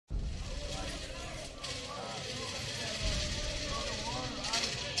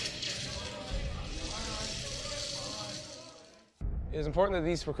is important that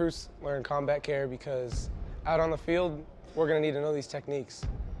these recruits learn combat care because out on the field, we're going to need to know these techniques.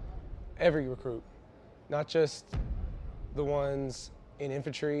 Every recruit, not just the ones in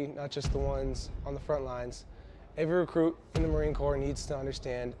infantry, not just the ones on the front lines. Every recruit in the Marine Corps needs to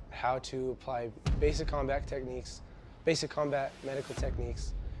understand how to apply basic combat techniques, basic combat medical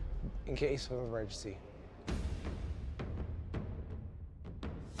techniques in case of an emergency.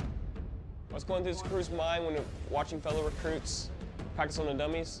 What's going through this crew's mind when watching fellow recruits practice on the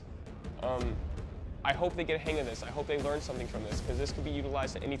dummies? I hope they get a hang of this. I hope they learn something from this, because this could be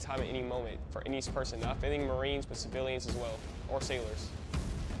utilized at any time, at any moment, for any person, not fitting Marines, but civilians as well, or sailors.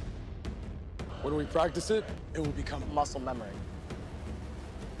 When we practice it, it will become muscle memory.